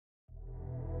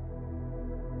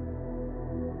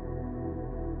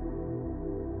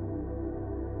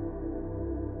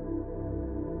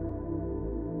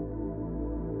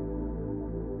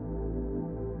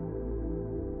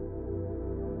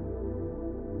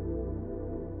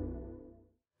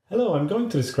Hello, I'm going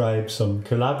to describe some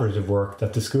collaborative work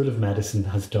that the School of Medicine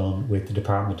has done with the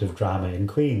Department of Drama in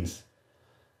Queen's.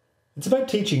 It's about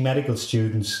teaching medical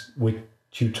students with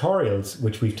tutorials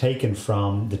which we've taken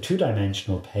from the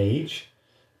two-dimensional page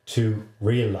to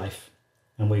real life.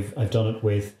 And I've done it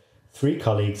with 3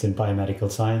 colleagues in biomedical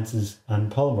sciences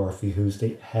and Paul Murphy, who's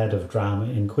the head of drama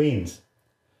in Queen's.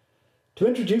 To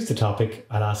introduce the topic,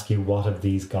 I'll ask you, what have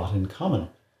these got in common?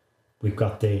 We've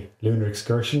got the lunar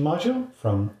excursion module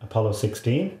from Apollo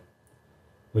 16.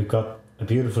 We've got a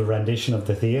beautiful rendition of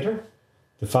the theatre,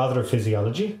 the father of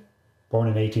physiology, born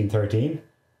in 1813,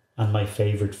 and my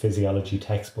favourite physiology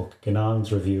textbook,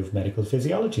 Ganong's Review of Medical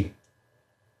Physiology.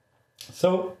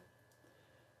 So,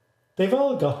 they've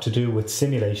all got to do with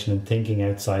simulation and thinking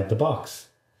outside the box.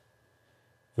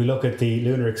 If we look at the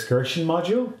lunar excursion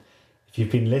module, if you've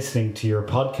been listening to your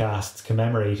podcasts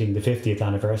commemorating the 50th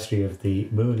anniversary of the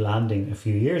moon landing a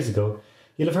few years ago,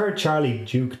 you'll have heard Charlie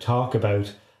Duke talk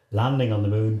about landing on the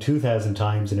moon 2,000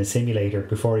 times in a simulator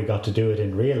before he got to do it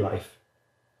in real life.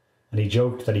 And he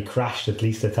joked that he crashed at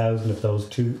least 1,000 of those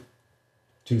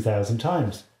 2,000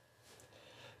 times.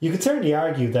 You could certainly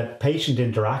argue that patient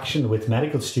interaction with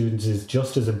medical students is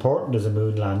just as important as a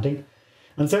moon landing,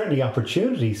 and certainly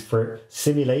opportunities for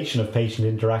simulation of patient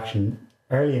interaction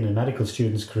early in a medical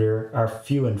student's career are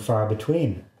few and far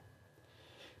between.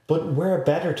 But we're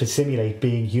better to simulate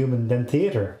being human than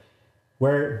theatre,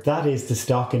 where that is the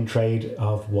stock in trade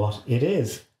of what it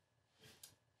is.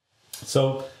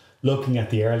 So, looking at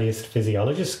the earliest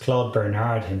physiologist, Claude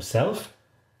Bernard himself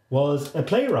was a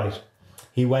playwright.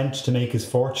 He went to make his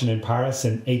fortune in Paris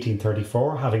in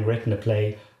 1834, having written a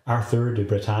play, Arthur de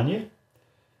Bretagne. It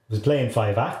was a play in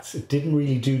 5 acts. It didn't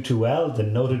really do too well. The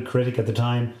noted critic at the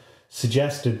time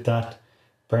suggested that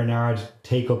Bernard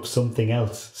take up something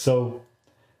else. So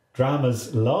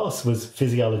drama's loss was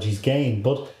physiology's gain.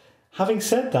 But having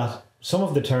said that, some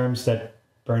of the terms that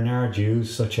Bernard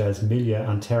used, such as milieu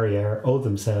antérieur, owe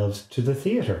themselves to the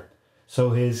theatre.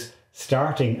 So his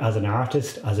starting as an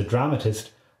artist, as a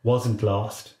dramatist, wasn't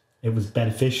lost. It was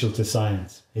beneficial to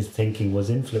science. His thinking was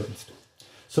influenced.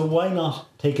 So why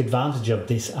not take advantage of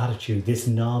this attitude, this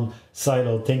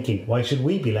non-siloed thinking? Why should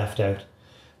we be left out?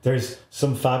 There's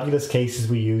some fabulous cases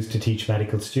we use to teach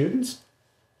medical students.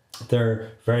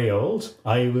 They're very old.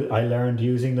 I learned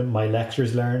using them, my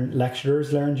lecturers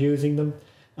learned using them,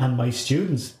 and my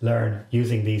students learn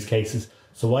using these cases.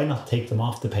 So why not take them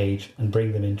off the page and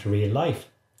bring them into real life?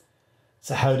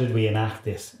 So how did we enact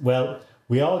this? Well,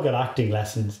 we all got acting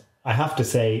lessons. I have to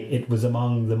say it was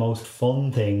among the most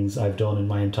fun things I've done in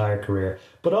my entire career,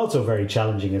 but also very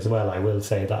challenging as well, I will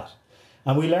say that.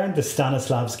 And we learned the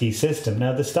Stanislavski system.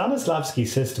 Now, the Stanislavski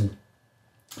system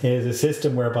is a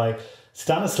system whereby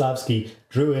Stanislavski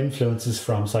drew influences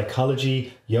from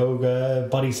psychology, yoga,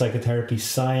 body psychotherapy,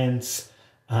 science,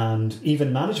 and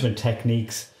even management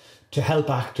techniques to help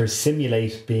actors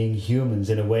simulate being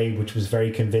humans in a way which was very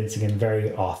convincing and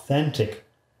very authentic.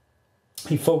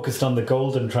 He focused on the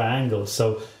golden triangle,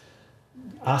 so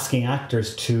asking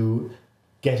actors to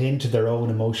get into their own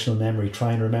emotional memory,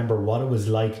 try and remember what it was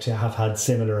like to have had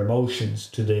similar emotions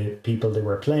to the people they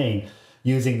were playing,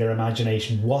 using their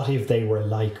imagination. What if they were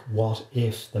like, what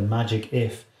if, the magic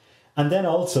if. And then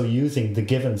also using the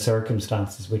given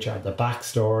circumstances, which are the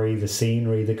backstory, the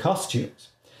scenery, the costumes.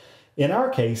 In our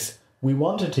case, we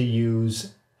wanted to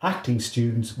use acting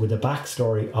students with a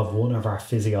backstory of one of our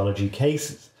physiology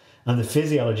cases. And the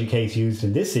physiology case used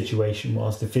in this situation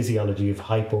was the physiology of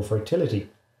hypofertility.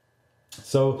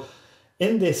 So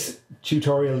in this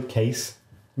tutorial case,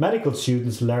 medical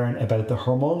students learn about the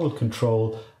hormonal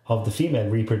control of the female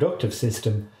reproductive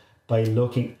system by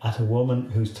looking at a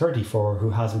woman who's 34 who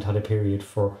hasn't had a period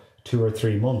for 2 or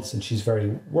 3 months, and she's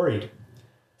very worried.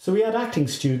 So we had acting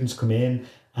students come in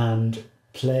and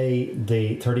play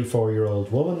the 34-year-old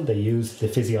woman. They used the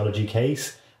physiology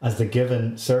case as the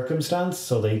given circumstance,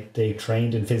 so they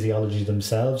trained in physiology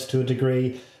themselves to a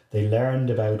degree. They learned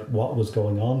about what was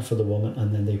going on for the woman,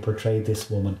 and then they portrayed this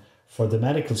woman for the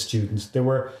medical students. There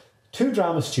were 2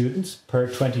 drama students per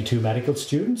 22 medical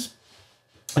students.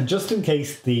 And just in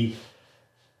case the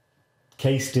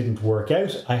case didn't work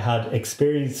out, I had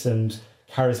experienced and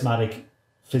charismatic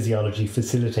physiology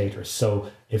facilitators. So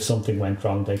if something went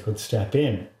wrong, they could step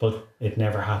in, but it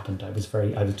never happened. I was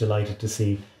delighted to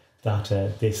see that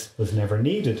this was never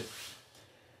needed.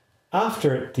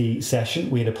 After the session,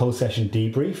 we had a post-session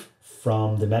debrief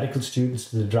from the medical students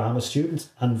to the drama students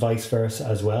and vice versa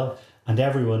as well. And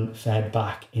everyone fed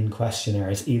back in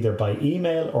questionnaires, either by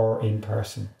email or in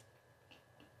person.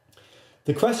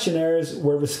 The questionnaires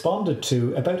were responded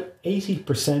to. About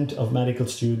 80% of medical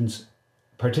students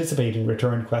participating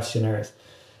returned questionnaires.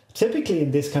 Typically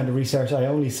in this kind of research, I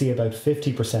only see about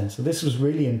 50%. So this was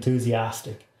really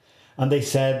enthusiastic. And they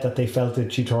said that they felt the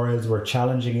tutorials were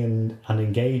challenging and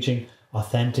engaging,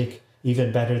 authentic,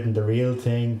 even better than the real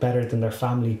thing, better than their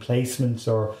family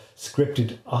placements or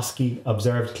scripted OSCE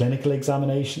observed clinical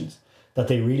examinations, that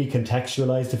they really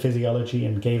contextualized the physiology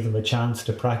and gave them a chance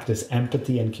to practice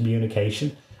empathy and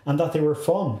communication, and that they were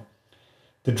fun.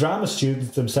 The drama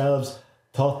students themselves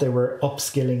thought they were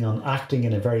upskilling on acting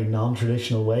in a very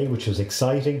non-traditional way, which was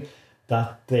exciting,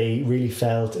 that they really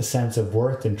felt a sense of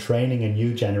worth in training a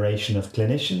new generation of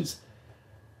clinicians.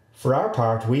 For our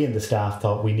part, we in the staff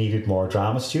thought we needed more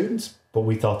drama students, but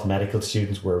we thought the medical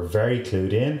students were very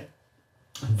clued in,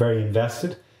 very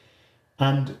invested.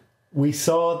 And we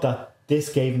saw that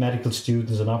this gave medical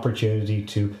students an opportunity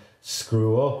to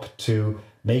screw up, to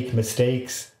make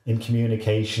mistakes in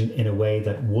communication in a way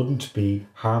that wouldn't be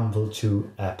harmful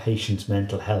to a patient's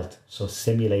mental health. So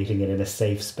simulating it in a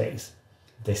safe space.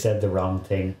 They said the wrong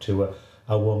thing to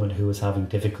a woman who was having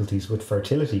difficulties with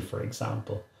fertility, for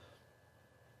example.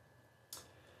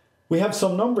 We have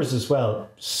some numbers as well.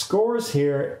 Scores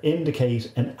here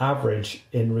indicate an average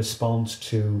in response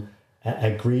to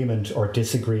agreement or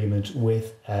disagreement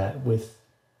with a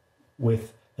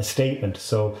statement.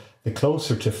 So the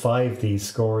closer to 5 these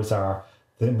scores are,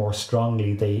 the more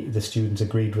strongly the students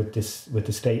agreed with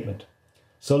the statement.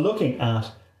 So looking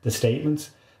at the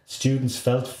statements, students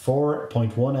felt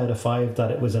 4.1 out of 5 that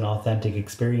it was an authentic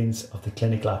experience of the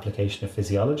clinical application of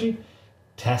physiology,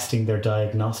 testing their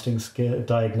diagnostic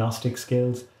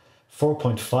skills.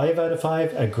 4.5 out of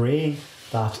 5 agreeing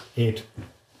that it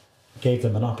gave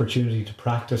them an opportunity to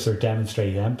practice or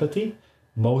demonstrate empathy,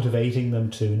 motivating them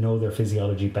to know their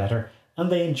physiology better.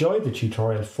 And they enjoyed the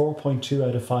tutorial. 4.2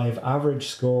 out of 5 average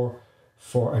score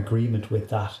for agreement with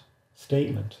that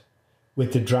statement.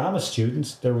 With the drama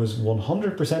students, there was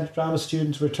 100% of drama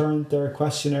students returned their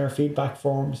questionnaire feedback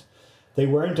forms. They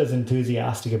weren't as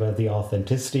enthusiastic about the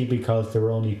authenticity because there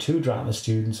were only 2 drama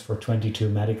students for 22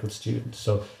 medical students.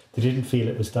 So they didn't feel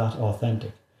it was that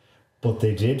authentic. But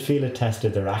they did feel it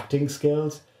tested their acting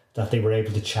skills, that they were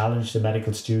able to challenge the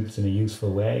medical students in a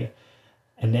useful way,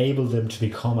 enable them to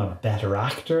become a better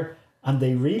actor, and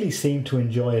they really seemed to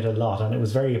enjoy it a lot. And it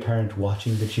was very apparent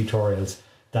watching the tutorials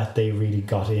that they really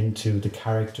got into the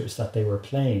characters that they were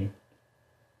playing.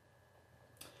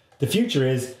 The future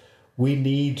is we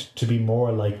need to be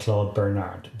more like Claude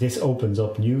Bernard. This opens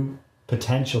up new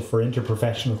potential for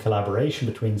interprofessional collaboration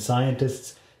between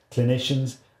scientists,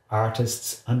 clinicians,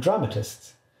 artists, and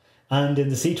dramatists. And in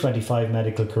the C25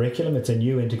 medical curriculum, it's a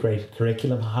new integrated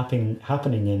curriculum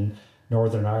happening in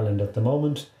Northern Ireland at the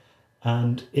moment.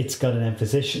 And it's got an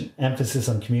emphasis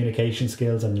on communication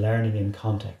skills and learning in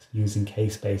context, using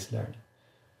case-based learning.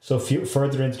 So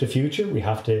further into the future, we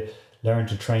have to learn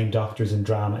to train doctors in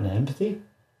drama and empathy.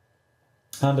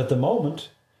 And at the moment,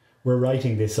 we're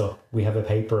writing this up. We have a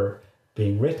paper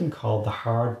being written called The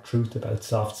Hard Truth About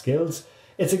Soft Skills.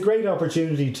 It's a great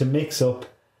opportunity to mix up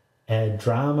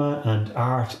drama and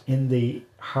art in the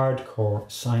hardcore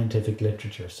scientific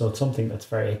literature. So it's something that's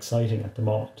very exciting at the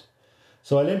moment.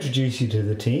 So I'll introduce you to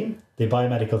the team. The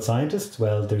biomedical scientists,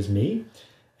 well, there's me,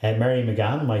 Mary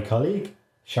McGann, my colleague,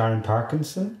 Sharon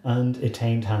Parkinson, and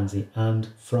Etained Hansi. And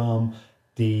from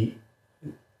the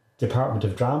Department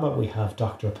of Drama, we have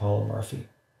Dr. Paul Murphy.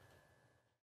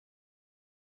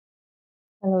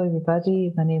 Hello,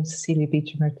 everybody. My name is Cecilia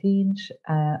Beecher-Martins.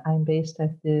 I'm based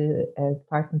at the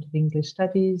Department of English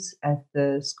Studies at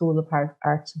the School of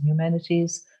Arts and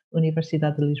Humanities,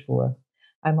 Universidad de Lisboa.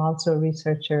 I'm also a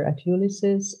researcher at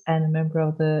Ulysses and a member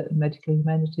of the Medical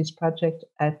Humanities Project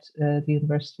at the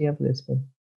University of Lisbon.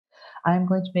 I'm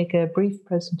going to make a brief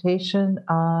presentation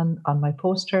on my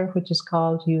poster, which is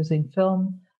called Using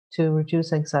Film to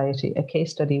Reduce Anxiety, a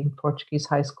case study with Portuguese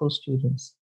high school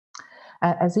students.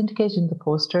 As indicated in the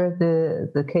poster,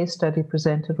 the case study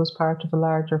presented was part of a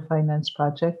larger finance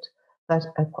project that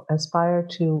aspired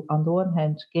to, on the one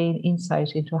hand, gain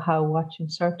insight into how watching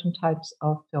certain types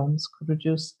of films could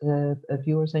reduce a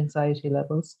viewer's anxiety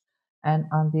levels, and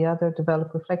on the other,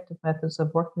 develop reflective methods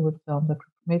of working with film that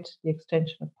could permit the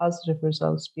extension of positive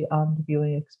results beyond the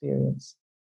viewing experience.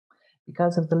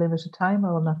 Because of the limited time,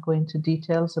 I will not go into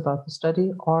details about the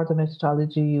study or the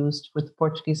methodology used with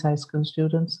Portuguese high school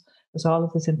students, as all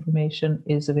of this information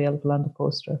is available on the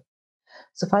poster.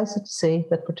 Suffice it to say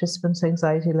that participants'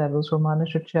 anxiety levels were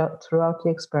monitored throughout the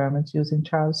experiments using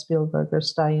Charles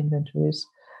Spielberger's STI inventories,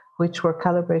 which were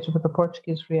calibrated with the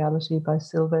Portuguese reality by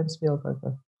Silva and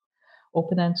Spielberger.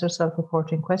 Open-answer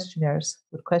self-reporting questionnaires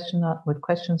with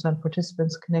questions on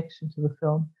participants' connection to the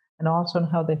film and also on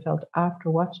how they felt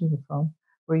after watching the film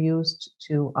were used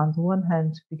to, on the one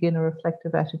hand, begin a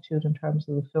reflective attitude in terms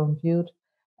of the film viewed,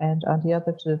 and on the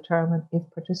other, to determine if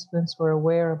participants were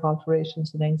aware of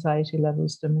alterations in anxiety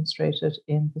levels demonstrated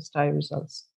in the STI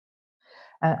results.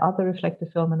 Other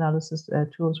reflective film analysis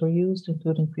tools were used,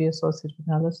 including pre-associative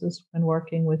analysis, when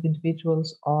working with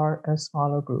individuals or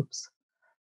smaller groups.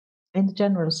 In the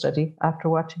general study, after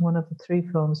watching one of the three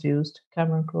films used,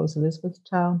 Cameron Crowe's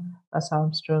Elizabethtown, Bess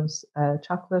Armstrong's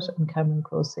Chocolate, and Cameron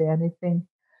Crowe's Say Anything,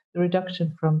 the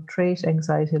reduction from trait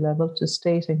anxiety level to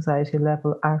state anxiety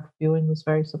level after viewing was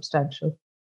very substantial,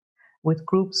 with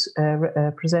groups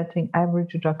presenting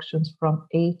average reductions from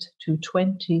 8 to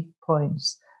 20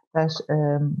 points that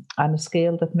on a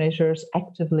scale that measures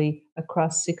actively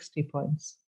across 60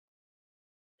 points.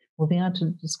 Moving on to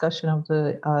the discussion of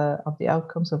the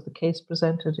outcomes of the case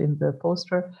presented in the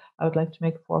poster, I would like to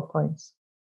make 4 points.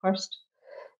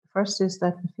 First is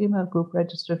that the female group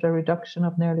registered a reduction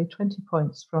of nearly 20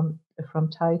 points from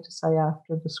TI to PSI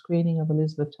after the screening of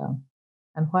Elizabethtown.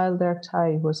 And while their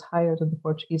TI was higher than the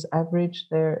Portuguese average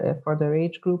for their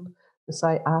age group, the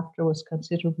PSI after was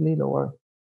considerably lower.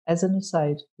 As an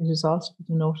aside, it is also to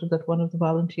be noted that one of the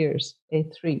volunteers,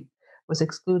 A3, was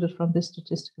excluded from this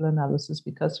statistical analysis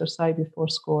because her PSI before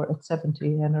score at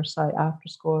 70 and her PSI after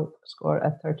score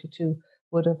at 32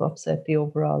 would have upset the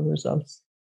overall results.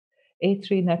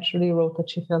 A3 naturally wrote that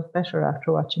she felt better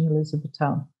after watching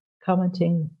Elizabethtown,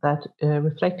 commenting that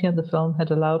reflecting on the film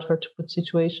had allowed her to put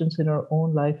situations in her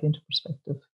own life into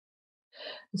perspective.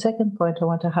 The second point I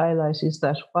want to highlight is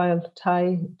that while the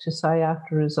TI to PSI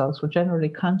after results were generally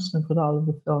constant with all of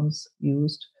the films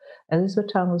used,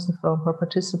 Elizabethtown was the film where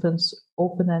participants'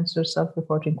 open-answer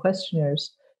self-reporting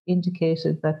questionnaires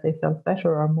indicated that they felt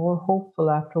better or more hopeful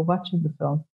after watching the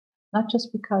film, not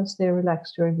just because they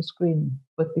relaxed during the screening,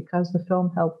 but because the film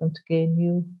helped them to gain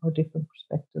new or different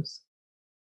perspectives.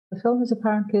 The film is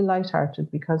apparently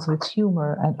light-hearted because of its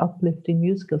humour and uplifting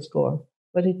musical score,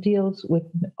 but it deals with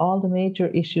all the major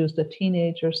issues that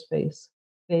teenagers face: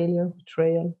 failure,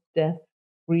 betrayal, death,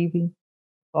 grieving,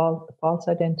 false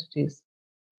identities.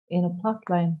 In a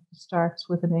plotline, it starts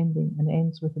with an ending and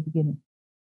ends with a beginning.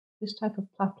 This type of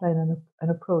plotline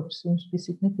and approach seems to be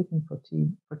significant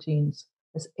for teens,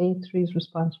 as A3's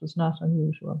response was not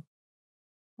unusual.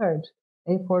 Third,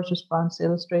 A4's response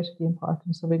illustrated the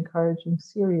importance of encouraging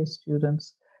serious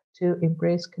students to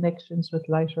embrace connections with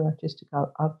lighter artistic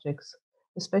objects,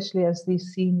 especially as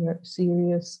these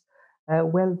serious,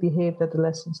 well-behaved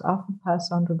adolescents often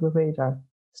pass under the radar.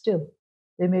 Still,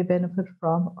 they may benefit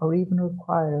from or even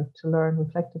require to learn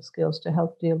reflective skills to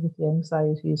help deal with the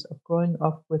anxieties of growing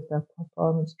up with their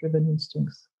performance-driven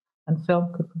instincts, and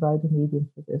film could provide a medium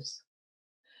for this.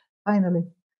 Finally,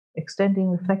 extending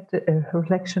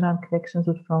reflection on connections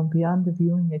with film beyond the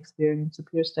viewing experience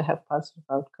appears to have positive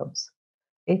outcomes.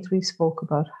 A3 spoke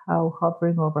about how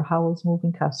hovering over Howell's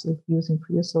moving castle using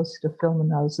pre-associative film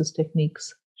analysis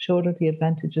techniques showed her the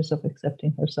advantages of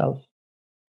accepting herself.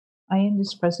 I end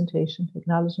this presentation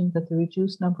acknowledging that the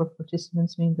reduced number of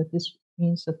participants means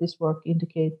that this work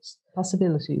indicates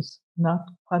possibilities, not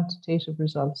quantitative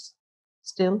results.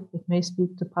 Still, it may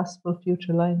speak to possible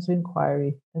future lines of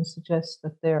inquiry and suggests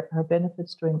that there are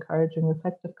benefits to encouraging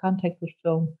reflective contact with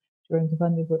film during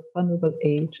the vulnerable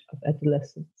age of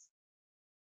adolescence.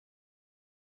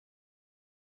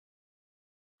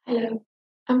 Hello,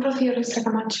 I'm Rocío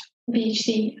Camacho,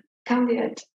 PhD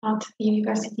candidate at the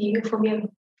University of Oviedo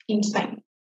in Spain.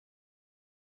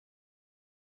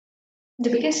 The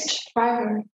biggest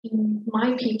driver in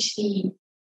my PhD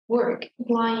work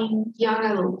applying young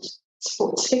adult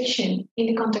sports fiction in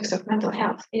the context of mental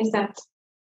health is that,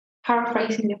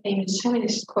 paraphrasing the famous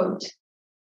feminist quote,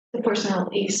 the personal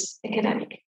is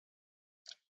academic.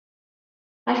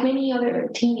 Like many other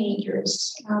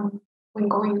teenagers, when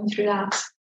going through that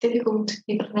difficult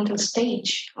developmental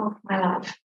stage of my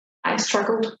life, I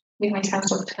struggled with my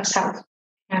sense of self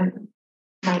and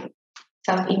my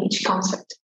self-image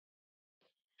concept.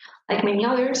 Like many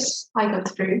others, I got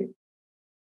through.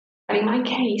 But in my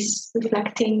case,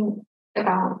 reflecting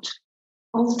about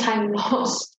all the time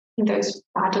lost in those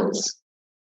battles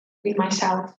with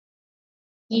myself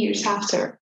years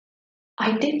after,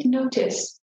 I did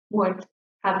notice what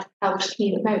had helped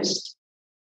me the most: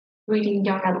 reading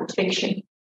young adult fiction.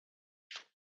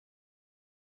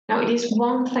 Now, it is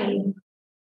one thing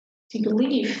to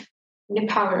believe in the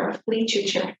power of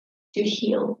literature to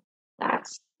heal.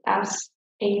 That's as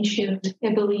ancient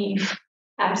a belief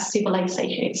as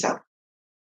civilization itself.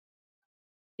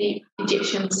 The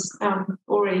Egyptians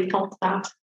already thought that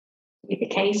to be the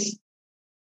case.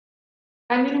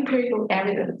 Finding empirical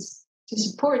evidence to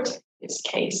support this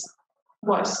case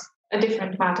was a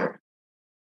different matter.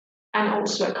 and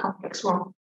also a complex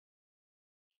one.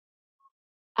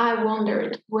 I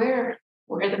wondered where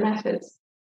were the methods,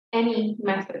 any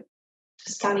method,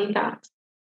 to study that.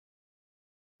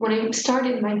 When I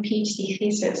started my PhD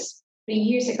thesis 3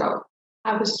 years ago,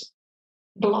 I was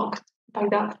blocked by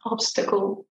that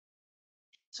obstacle.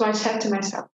 So I said to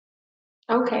myself,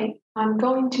 okay, I'm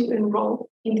going to enroll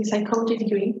in the psychology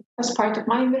degree as part of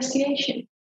my investigation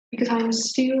because I'm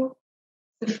still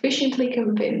sufficiently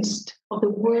convinced of the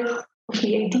worth of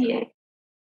the idea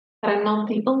that I'm not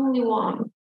the only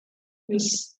one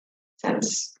whose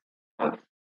sense of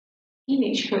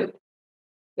teenagehood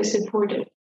was supported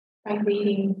by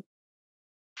reading.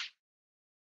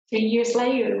 3 years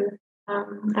later,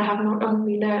 I have not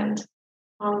only learned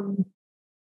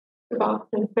about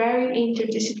the very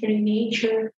interdisciplinary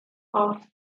nature of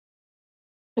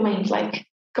domains like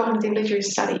cognitive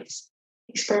literacy studies,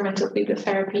 experimental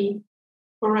bibliotherapy,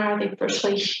 or narrative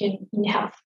persuasion in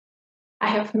health. I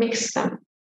have mixed them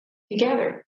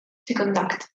together to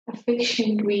conduct a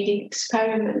fiction reading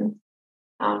experiment,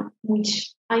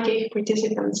 which I gave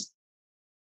participants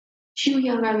 2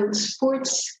 young adult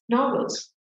sports novels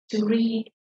to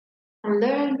read and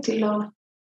learn to love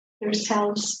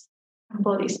themselves and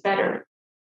bodies better.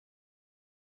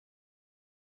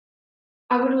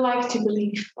 I would like to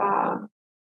believe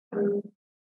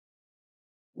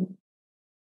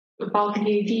about the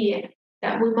idea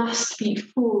that we must be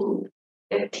fooled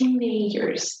that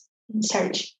teenagers in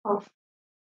search of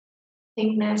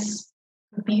thickness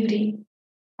and beauty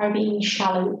are being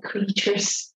shallow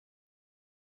creatures.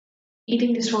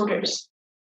 Eating disorders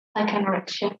like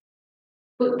anorexia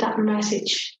put that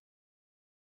message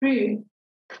through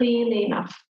clearly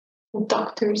enough to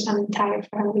doctors and entire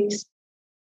families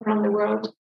around the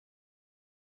world.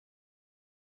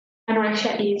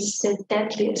 Anorexia is the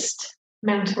deadliest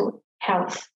mental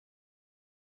health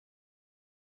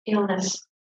illness.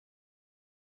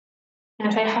 And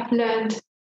as I have learned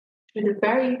through the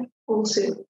very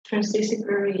also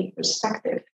transdisciplinary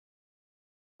perspective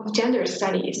of gender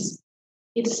studies,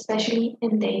 it especially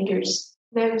endangers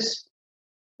those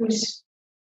whose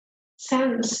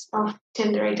sense of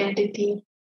gender identity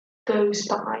goes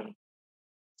by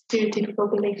stereotypical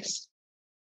beliefs.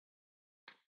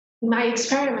 In my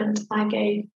experiment, I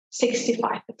gave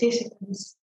 65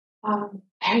 participants,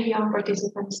 very young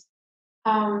participants,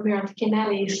 Miriam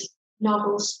Kennelly's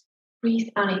novels, Breathe,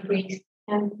 Annie, Breathe,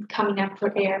 and Coming Up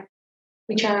for Air,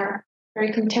 which are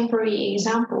very contemporary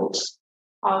examples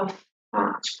of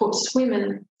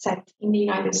sportswomen set in the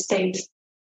United States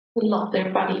who love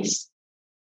their bodies.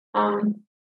 And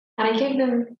I gave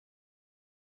them,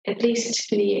 at least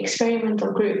to the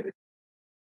experimental group,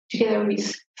 together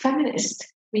with feminist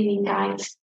reading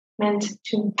guides meant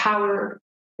to empower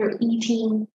their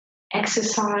eating,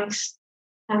 exercise,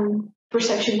 and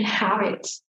perception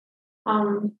habits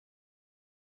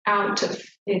out of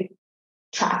the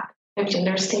trap of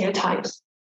gender stereotypes.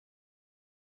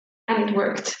 And it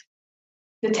worked.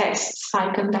 The tests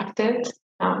I conducted,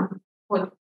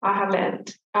 what I have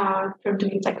learned from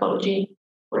doing psychology,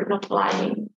 were not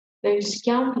lying. Those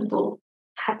young people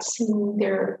had seen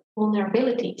their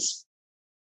vulnerabilities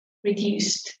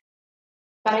reduced.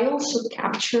 But I also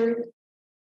captured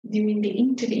during the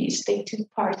interviews they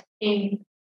took part in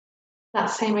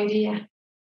that same idea.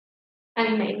 And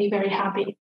it made me very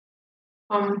happy.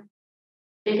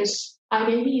 Because I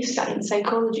may be studying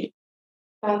psychology,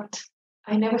 but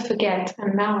I never forget,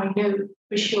 and now I know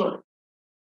for sure,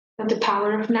 that the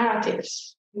power of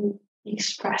narratives to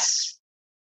express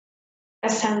a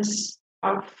sense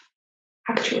of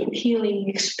actual healing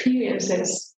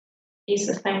experiences is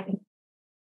the thing.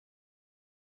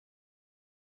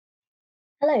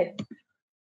 Hello,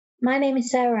 my name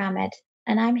is Sarah Ahmed,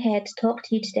 and I'm here to talk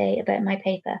to you today about my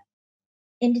paper,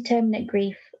 Indeterminate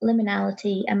Grief,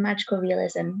 Liminality and Magical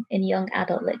Realism in Young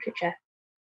Adult Literature.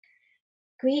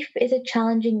 Grief is a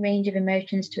challenging range of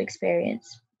emotions to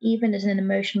experience, even as an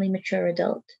emotionally mature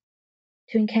adult.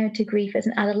 To encounter grief as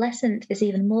an adolescent is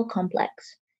even more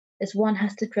complex, as one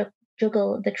has to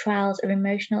juggle the trials of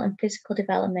emotional and physical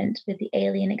development with the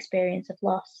alien experience of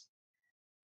loss.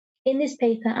 In this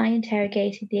paper, I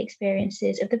interrogated the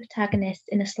experiences of the protagonists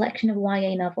in a selection of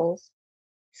YA novels,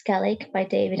 Skellig by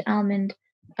David Almond,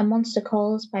 A Monster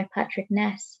Calls by Patrick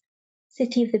Ness,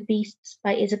 City of the Beasts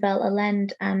by Isabel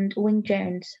Allende, and Wing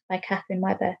Jones by Catherine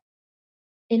Webber,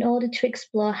 in order to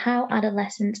explore how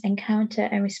adolescents encounter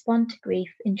and respond to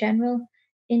grief in general,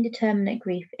 indeterminate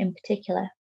grief in particular.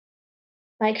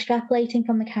 By extrapolating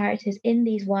from the characters in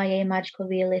these YA magical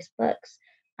realist books,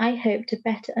 I hope to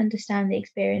better understand the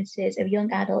experiences of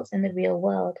young adults in the real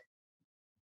world.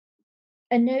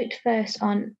 A note first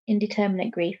on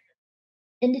indeterminate grief.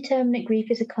 Indeterminate grief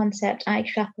is a concept I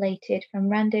extrapolated from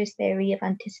Rando's theory of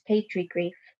anticipatory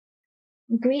grief.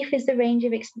 Grief is the range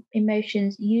of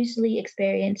emotions usually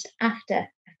experienced after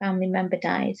a family member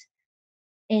dies.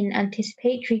 In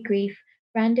anticipatory grief,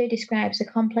 Rando describes a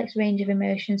complex range of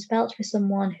emotions felt for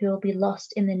someone who will be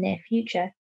lost in the near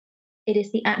future. It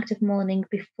is the act of mourning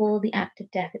before the act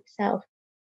of death itself.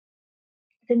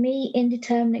 For me,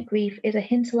 indeterminate grief is a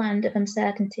hinterland of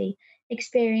uncertainty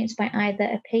experienced by either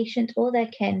a patient or their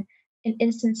kin in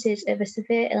instances of a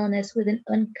severe illness with an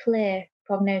unclear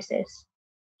prognosis.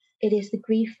 It is the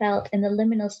grief felt in the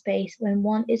liminal space when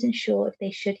one isn't sure if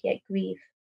they should yet grieve.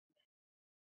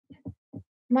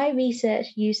 My research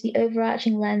used the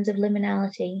overarching lens of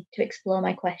liminality to explore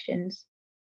my questions.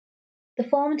 The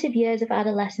formative years of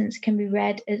adolescence can be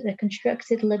read as a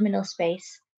constructed liminal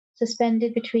space,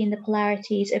 suspended between the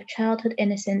polarities of childhood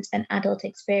innocence and adult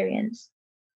experience.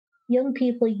 Young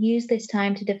people use this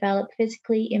time to develop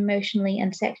physically, emotionally,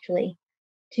 and sexually,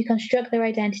 to construct their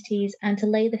identities and to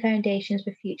lay the foundations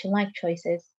for future life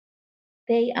choices.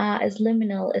 They are as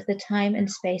liminal as the time and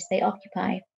space they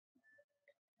occupy.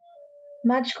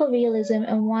 Magical realism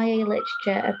and YA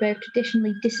literature are both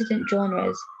traditionally dissident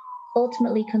genres,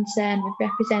 ultimately concerned with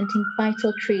representing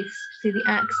vital truths through the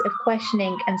acts of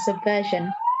questioning and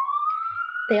subversion.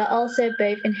 They are also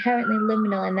both inherently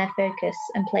liminal in their focus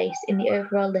and place in the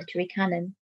overall literary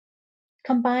canon.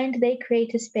 Combined, they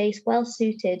create a space well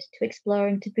suited to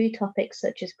exploring taboo topics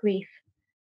such as grief,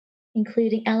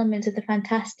 including elements of the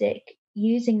fantastic.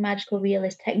 Using magical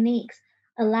realist techniques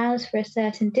allows for a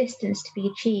certain distance to be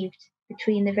achieved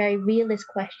between the very realist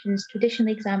questions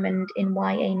traditionally examined in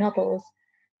YA novels,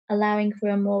 allowing for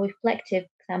a more reflective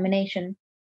examination.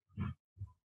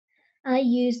 I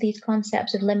used these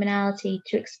concepts of liminality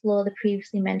to explore the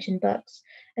previously mentioned books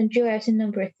and drew out a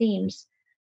number of themes.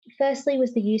 Firstly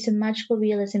was the use of magical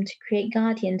realism to create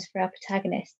guardians for our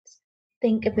protagonists.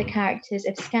 Think of the characters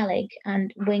of Skellig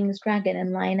and Wings Dragon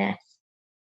and Lioness.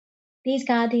 These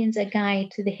guardians are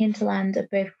guides to the hinterland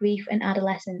of both grief and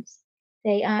adolescence.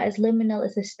 They are as liminal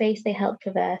as the space they help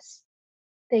traverse.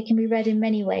 They can be read in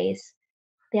many ways.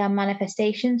 They are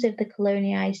manifestations of the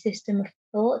colonialized system of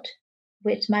thought,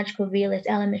 which magical realist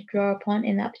elements draw upon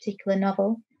in that particular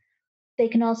novel. They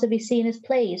can also be seen as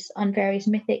plays on various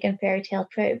mythic and fairy tale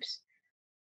tropes.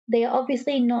 They are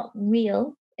obviously not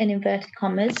real, in inverted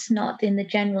commas, not in the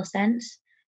general sense.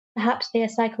 Perhaps they are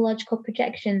psychological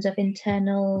projections of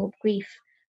internal grief,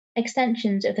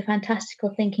 extensions of the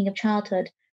fantastical thinking of childhood,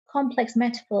 complex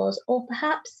metaphors, or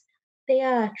perhaps they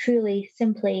are truly,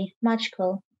 simply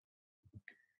magical.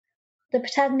 The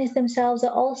protagonists themselves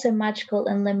are also magical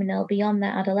and liminal beyond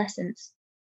their adolescence.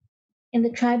 In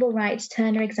the tribal rites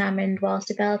Turner examined whilst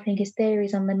developing his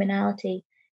theories on liminality,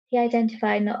 he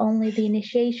identified not only the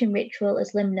initiation ritual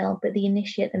as liminal, but the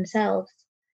initiate themselves.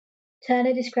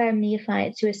 Turner described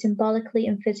neophytes who are symbolically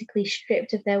and physically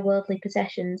stripped of their worldly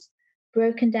possessions,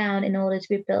 broken down in order to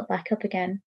be built back up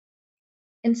again.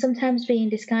 And sometimes being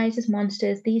disguised as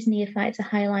monsters, these neophytes are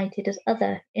highlighted as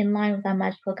other, in line with our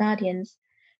magical guardians.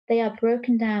 They are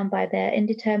broken down by their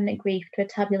indeterminate grief to a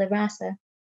tabula rasa.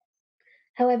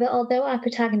 However, although our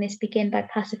protagonists begin by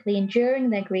passively enduring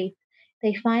their grief,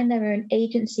 they find their own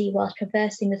agency whilst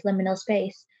traversing this liminal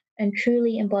space and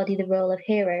truly embody the role of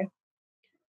hero.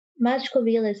 Magical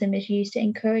realism is used to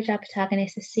encourage our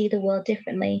protagonists to see the world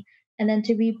differently and then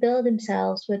to rebuild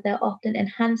themselves with their often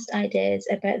enhanced ideas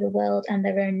about the world and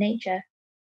their own nature.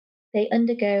 They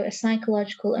undergo a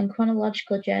psychological and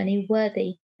chronological journey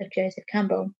worthy of Joseph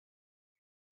Campbell.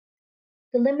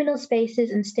 The liminal spaces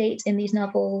and states in these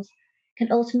novels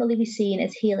can ultimately be seen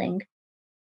as healing.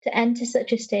 To enter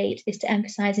such a state is to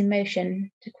emphasize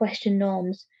emotion, to question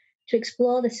norms, to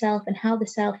explore the self and how the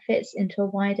self fits into a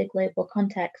wider global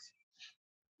context.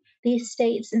 These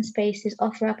states and spaces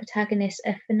offer our protagonists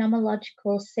a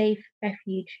phenomenological safe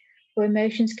refuge where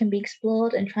emotions can be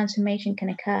explored and transformation can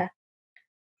occur.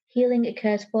 Healing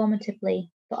occurs formatively,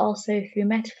 but also through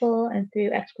metaphor and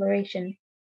through exploration.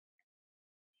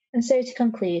 And so to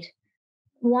conclude,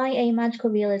 YA magical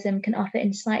realism can offer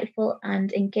insightful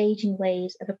and engaging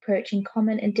ways of approaching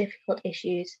common and difficult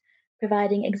issues,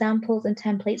 providing examples and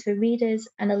templates for readers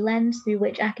and a lens through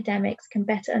which academics can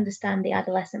better understand the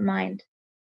adolescent mind.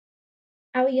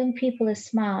 Our young people are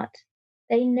smart.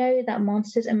 They know that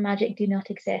monsters and magic do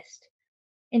not exist.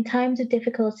 In times of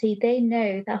difficulty, they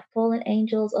know that fallen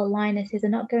angels or lionesses are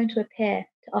not going to appear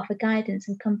to offer guidance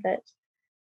and comfort.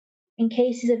 In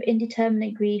cases of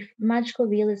indeterminate grief, magical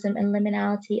realism and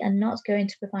liminality are not going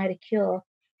to provide a cure,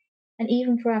 and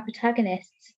even for our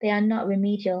protagonists, they are not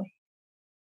remedial.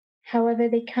 However,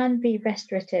 they can be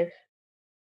restorative.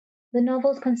 The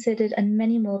novels considered, and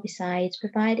many more besides,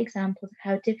 provide examples of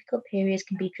how difficult periods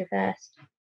can be traversed.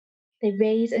 They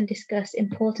raise and discuss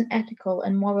important ethical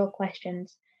and moral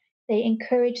questions. They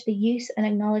encourage the use and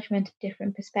acknowledgement of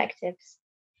different perspectives.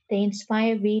 They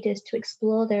inspire readers to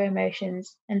explore their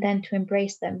emotions and then to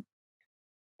embrace them.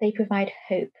 They provide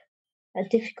hope that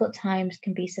difficult times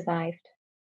can be survived.